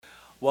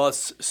Well,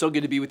 it's so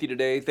good to be with you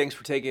today. Thanks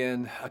for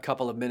taking a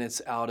couple of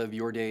minutes out of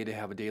your day to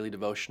have a daily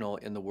devotional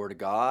in the Word of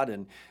God.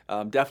 And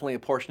definitely a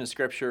portion of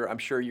Scripture I'm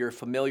sure you're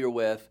familiar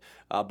with,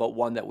 but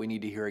one that we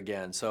need to hear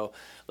again. So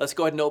let's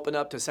go ahead and open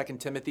up to Second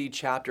Timothy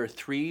chapter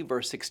 3,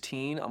 verse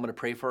 16. I'm going to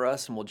pray for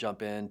us and we'll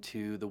jump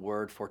into the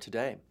Word for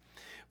today.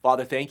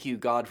 Father, thank you,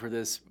 God, for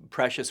this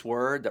precious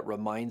Word that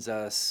reminds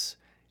us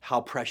how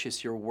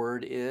precious your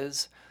Word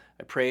is.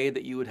 I pray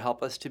that you would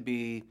help us to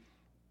be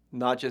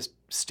not just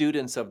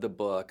students of the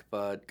book,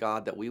 but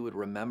God, that we would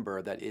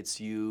remember that it's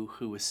you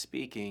who is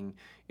speaking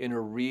in a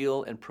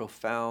real and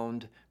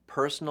profound,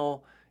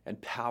 personal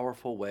and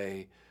powerful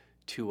way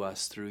to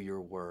us through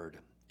your word.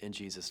 In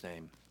Jesus'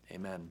 name,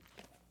 amen.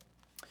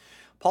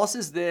 Paul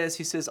says this,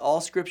 he says,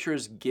 all scripture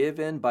is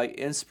given by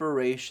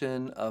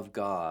inspiration of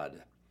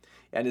God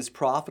and is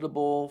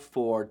profitable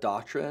for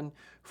doctrine,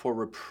 for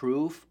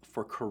reproof,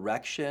 for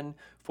correction,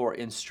 for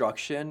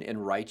instruction in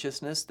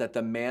righteousness, that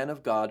the man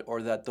of God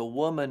or that the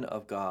woman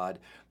of God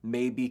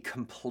may be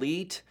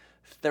complete,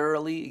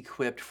 thoroughly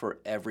equipped for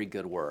every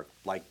good work.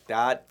 Like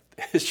that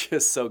is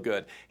just so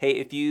good. Hey,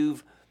 if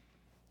you've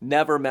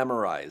never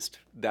memorized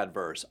that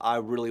verse, I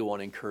really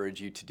want to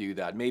encourage you to do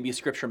that. Maybe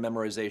scripture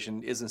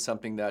memorization isn't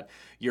something that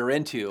you're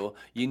into.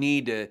 You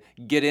need to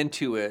get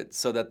into it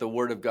so that the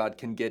Word of God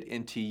can get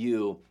into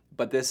you.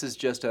 But this is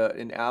just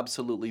an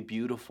absolutely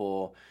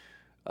beautiful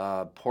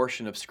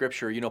portion of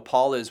Scripture. You know,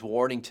 Paul is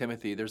warning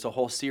Timothy. There's a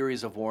whole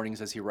series of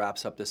warnings as he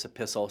wraps up this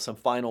epistle, some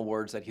final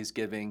words that he's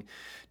giving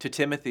to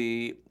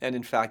Timothy. And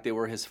in fact, they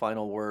were his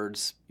final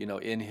words, you know,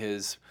 in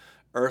his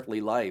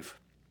earthly life.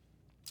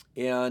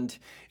 And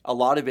a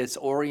lot of it's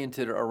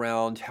oriented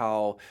around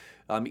how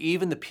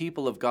even the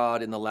people of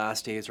God in the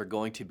last days are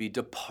going to be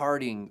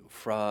departing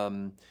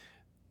from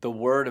the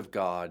Word of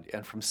God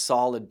and from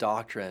solid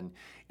doctrine.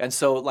 And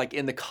so, like,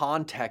 in the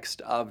context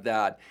of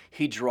that,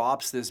 he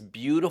drops this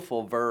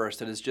beautiful verse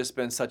that has just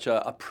been such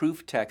a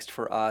proof text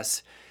for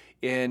us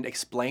in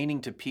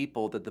explaining to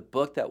people that the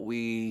book that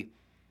we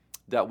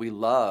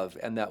love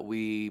and that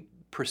we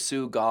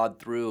pursue God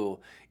through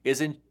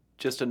isn't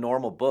just a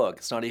normal book.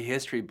 It's not a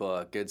history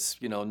book. It's,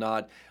 you know,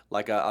 not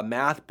like a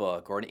math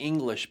book or an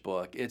English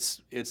book.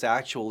 It's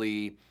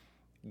actually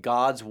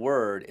God's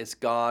word. It's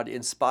God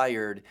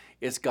inspired.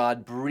 It's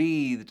God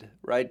breathed,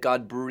 right?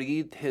 God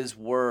breathed his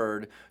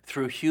word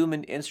through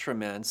human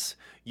instruments,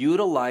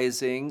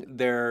 utilizing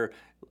their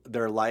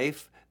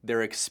life,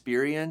 their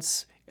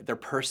experience, their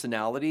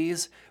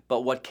personalities,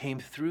 but what came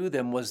through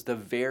them was the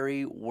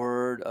very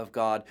word of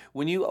God.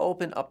 When you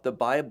open up the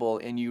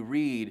Bible and you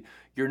read,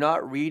 you're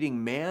not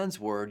reading man's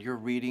word, you're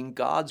reading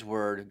God's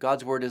word.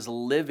 God's word is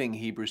living,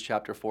 Hebrews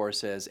chapter 4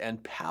 says,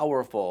 and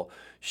powerful,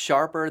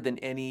 sharper than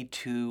any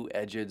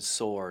two-edged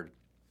sword.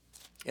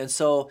 And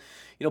so,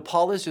 you know,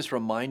 Paul is just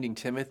reminding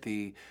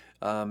Timothy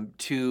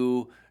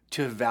to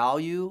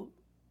value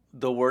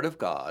the Word of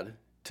God,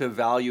 to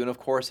value, and of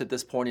course, at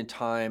this point in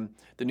time,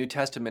 the New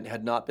Testament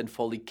had not been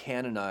fully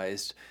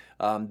canonized.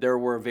 There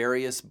were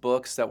various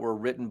books that were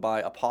written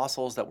by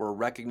apostles that were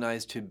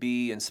recognized to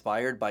be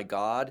inspired by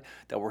God,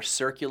 that were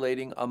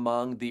circulating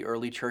among the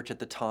early church at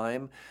the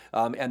time,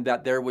 and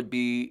that there would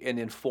be an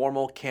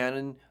informal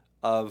canon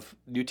of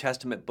New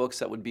Testament books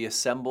that would be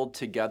assembled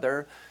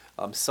together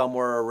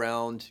somewhere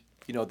around,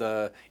 you know,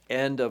 the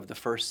end of the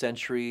first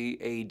century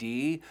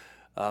AD.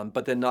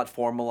 But then not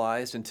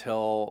formalized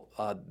until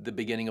the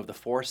beginning of the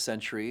fourth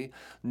century.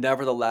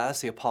 Nevertheless,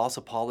 the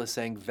Apostle Paul is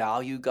saying,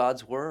 value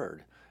God's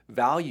word,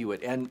 value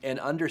it, and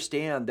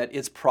understand that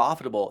it's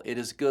profitable, it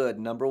is good,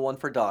 number one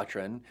for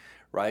doctrine,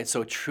 right?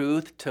 So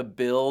truth to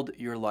build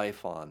your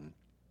life on.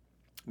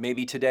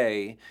 Maybe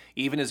today,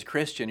 even as a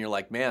Christian, you're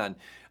like, man,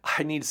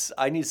 I need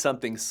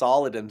something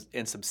solid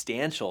and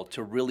substantial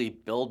to really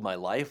build my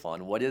life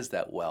on. What is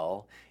that?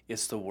 Well,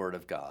 it's the Word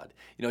of God.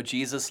 You know,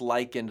 Jesus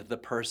likened the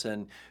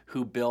person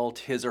who built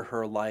his or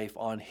her life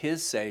on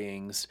his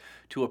sayings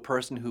to a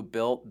person who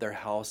built their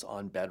house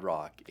on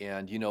bedrock.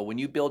 And, you know, when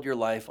you build your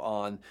life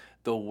on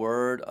the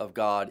Word of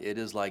God, it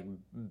is like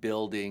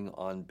building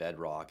on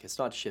bedrock. It's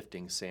not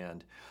shifting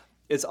sand.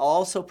 It's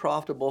also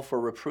profitable for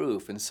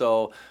reproof. And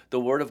so the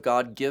Word of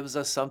God gives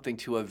us something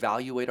to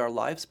evaluate our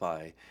lives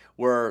by.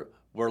 We're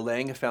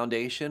laying a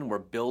foundation. We're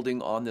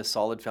building on this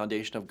solid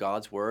foundation of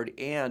God's Word.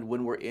 And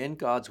when we're in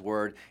God's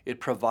Word, it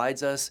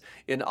provides us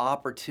an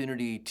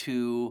opportunity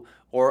to,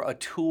 or a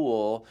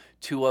tool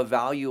to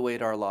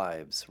evaluate our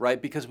lives, right?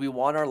 Because we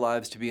want our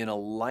lives to be in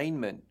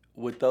alignment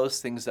with those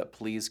things that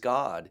please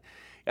God.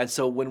 And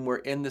so when we're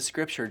in the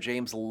Scripture,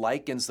 James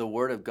likens the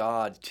Word of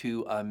God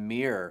to a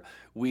mirror.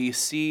 We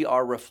see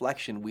our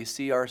reflection. We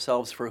see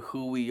ourselves for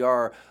who we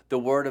are. The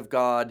Word of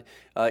God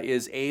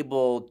is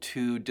able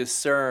to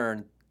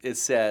discern, it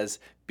says,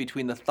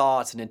 between the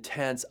thoughts and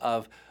intents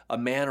of a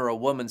man or a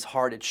woman's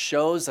heart. It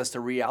shows us the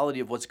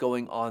reality of what's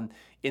going on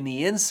in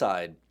the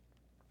inside.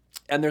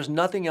 And there's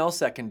nothing else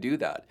that can do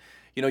that.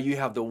 You know, you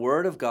have the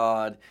Word of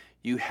God,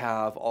 you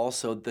have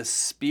also the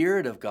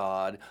Spirit of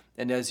God,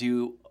 and as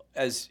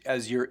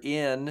you're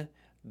in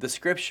the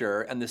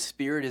Scripture and the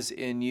Spirit is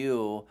in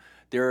you,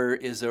 There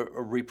is a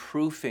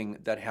reproofing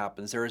that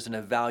happens. There is an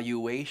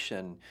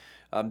evaluation.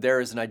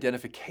 There is an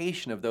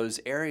identification of those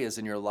areas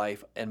in your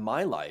life and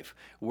my life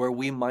where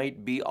we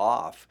might be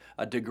off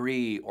a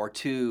degree or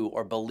two,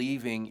 or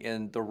believing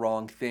in the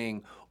wrong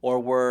thing, or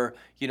where,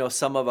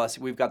 some of us,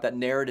 we've got that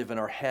narrative in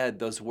our head,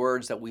 those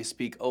words that we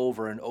speak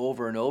over and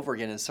over and over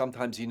again. And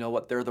sometimes, you know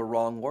what, they're the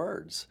wrong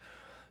words.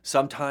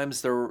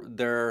 Sometimes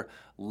they're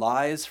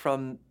lies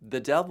from the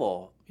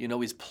devil.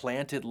 He's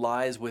planted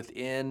lies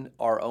within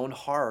our own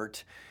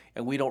heart,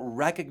 and we don't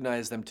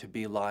recognize them to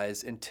be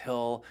lies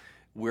until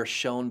we're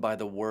shown by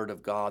the Word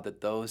of God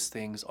that those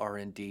things are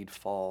indeed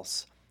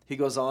false. He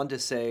goes on to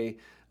say,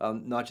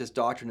 not just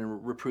doctrine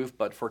and reproof,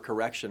 but for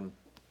correction.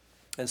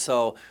 And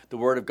so the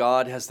Word of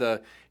God has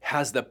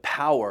the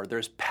power.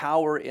 There's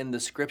power in the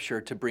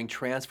Scripture to bring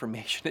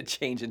transformation and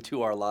change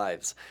into our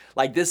lives.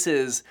 Like, this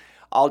is,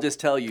 I'll just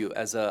tell you,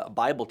 as a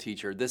Bible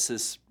teacher,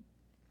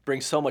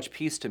 brings so much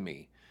peace to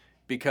me.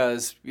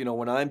 Because,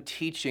 when I'm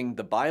teaching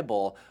the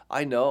Bible,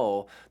 I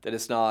know that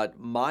it's not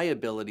my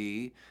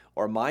ability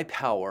or my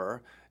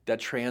power that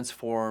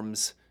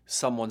transforms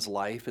someone's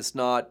life. It's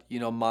not,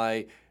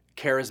 my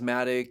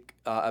charismatic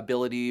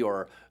ability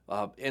or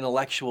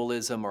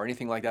intellectualism or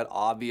anything like that,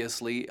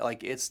 obviously.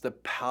 Like, it's the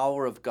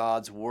power of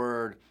God's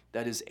Word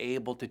that is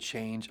able to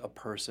change a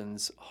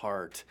person's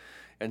heart.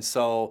 And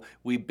so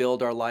we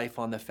build our life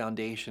on the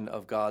foundation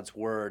of God's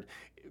Word.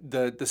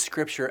 The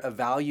Scripture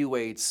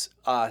evaluates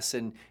us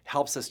and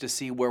helps us to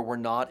see where we're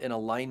not in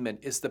alignment.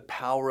 It's the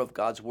power of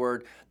God's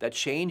Word that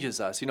changes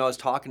us. I was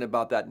talking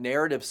about that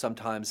narrative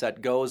sometimes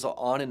that goes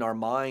on in our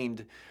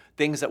mind,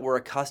 things that we're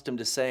accustomed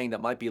to saying that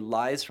might be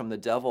lies from the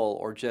devil,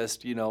 or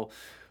just,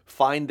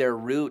 find their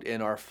root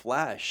in our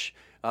flesh.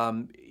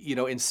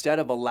 Instead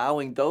of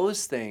allowing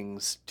those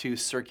things to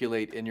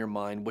circulate in your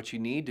mind, what you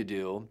need to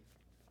do,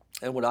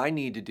 and what I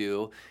need to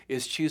do,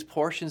 is choose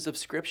portions of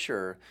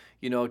Scripture,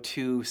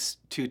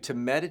 to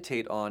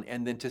meditate on,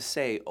 and then to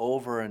say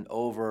over and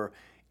over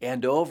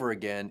and over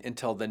again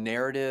until the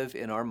narrative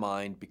in our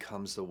mind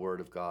becomes the Word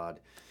of God.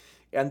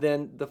 And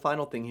then the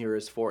final thing here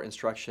is for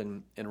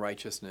instruction in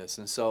righteousness.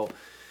 And so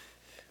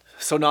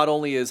not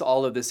only is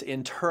all of this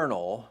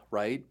internal,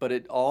 right, but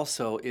it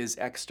also is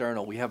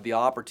external. We have the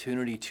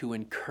opportunity to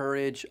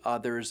encourage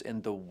others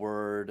in the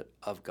Word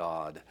of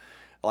God.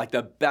 Like,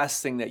 the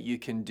best thing that you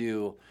can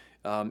do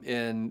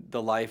in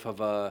the life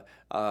of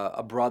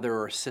a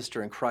brother or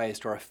sister in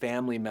Christ, or a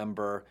family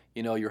member,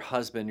 your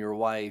husband, your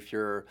wife,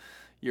 your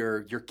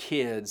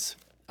kids,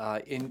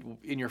 in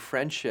your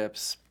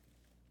friendships,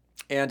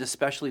 and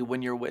especially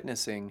when you're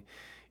witnessing,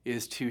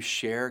 is to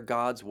share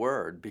God's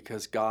Word,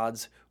 because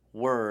God's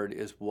Word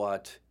is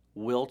what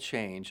will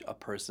change a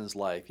person's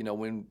life.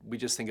 When we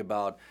just think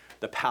about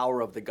the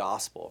power of the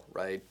gospel,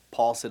 right?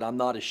 Paul said, "I'm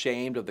not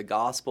ashamed of the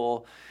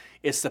gospel."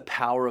 It's the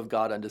power of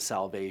God unto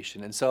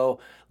salvation. And so,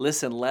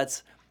 listen,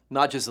 let's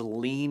not just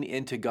lean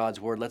into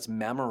God's Word, let's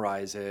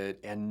memorize it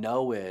and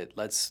know it.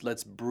 Let's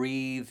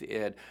breathe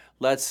it.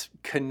 Let's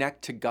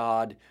connect to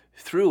God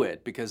through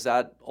it, because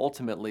that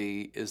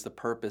ultimately is the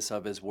purpose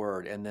of His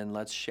Word. And then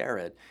let's share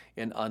it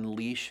and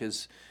unleash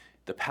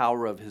the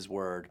power of His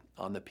Word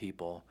on the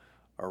people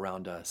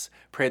around us.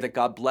 Pray that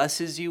God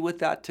blesses you with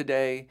that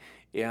today,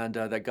 and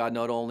that God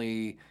not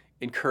only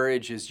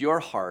encourages your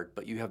heart,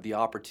 but you have the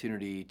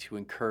opportunity to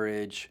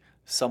encourage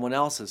someone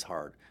else's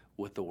heart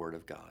with the Word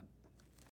of God.